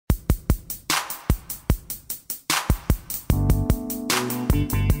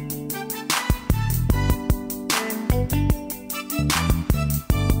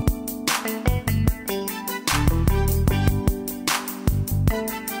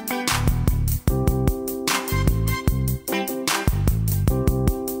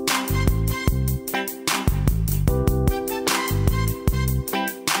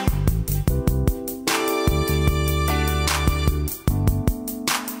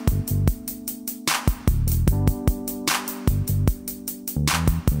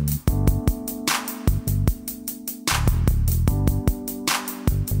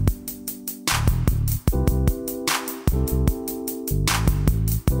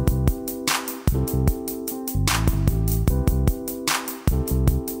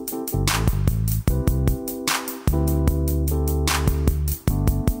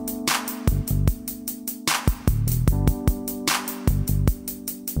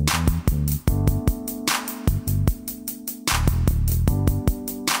Good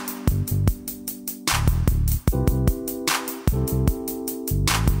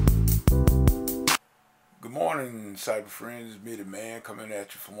morning, cyber friends. It's me, the man, coming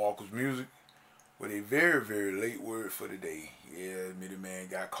at you from Walker's Music with a very, very late word for today. Yeah, me, the man,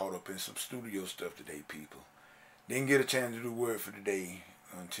 got caught up in some studio stuff today, people. Didn't get a chance to do word for today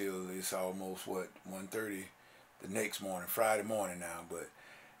until it's almost, 1:30 the next morning, Friday morning now. But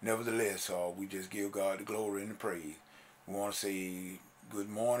nevertheless, we just give God the glory and the praise. We want to say good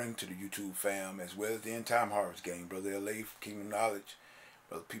morning to the YouTube fam as well as the End Time Harvest Gang. Brother L.A. from Kingdom Knowledge,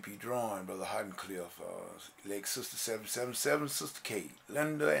 Brother P.P. Drawing, Brother Hottencliff, Lake Sister 777, Sister Kate,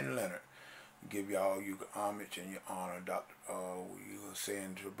 Linda and Leonard. We give y'all your homage and your honor, Doctor. We were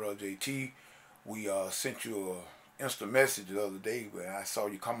saying to Brother JT, we sent you a instant message the other day, but I saw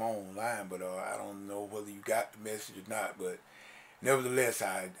you come online, but I don't know whether you got the message or not, but nevertheless,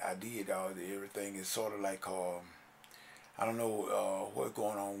 I did. Everything is sort of like, I don't know what's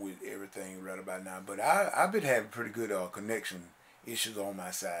going on with everything right about now, but I've been having pretty good connection issues on my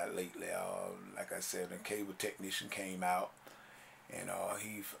side lately. Like I said, a cable technician came out, and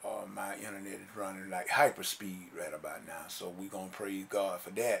my internet is running like hyper speed right about now. So we're gonna praise God for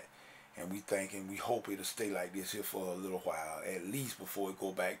that, and we hope it'll stay like this here for a little while, at least before it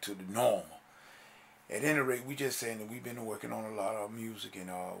go back to the normal. At any rate, we just saying that we've been working on a lot of music, and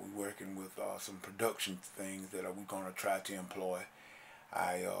we're working with some production things that we're gonna try to employ.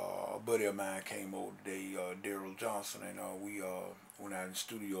 A buddy of mine came over today, Daryl Johnson, and we went out in the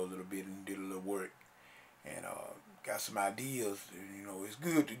studio a little bit and did a little work, and got some ideas. You know, it's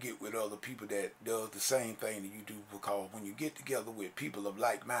good to get with other people that does the same thing that you do, because when you get together with people of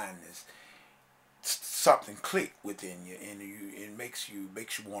like-mindedness, something click within you, and it makes you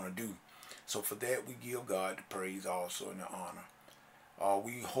want to do. So for that, we give God the praise also and the honor.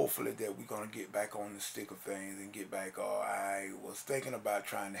 We hopefully that we're going to get back on the stick of things and get back. I was thinking about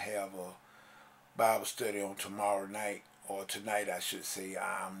trying to have a Bible study on tomorrow night, or tonight I should say.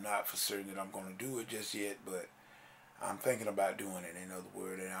 I'm not for certain that I'm going to do it just yet, but I'm thinking about doing it, in other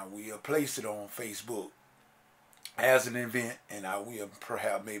words. And I will place it on Facebook as an event, and I will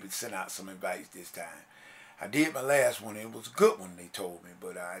perhaps maybe send out some invites this time. I did my last one, and it was a good one, they told me,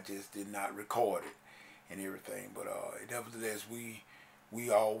 but I just did not record it and everything. But nevertheless, we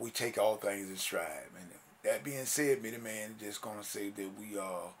take all things in stride. And that being said, me, the man, just gonna say that we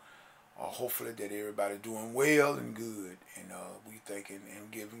hopefully that everybody's doing well and good, and we thinking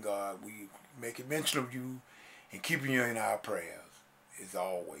and giving God, we making mention of you and keeping you in our prayers as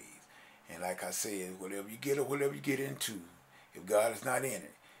always. And like I said, whatever you get or whatever you get into, if God is not in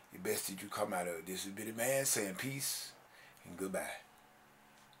it, it's best that you come out of it. This is Bitty Man saying peace and goodbye.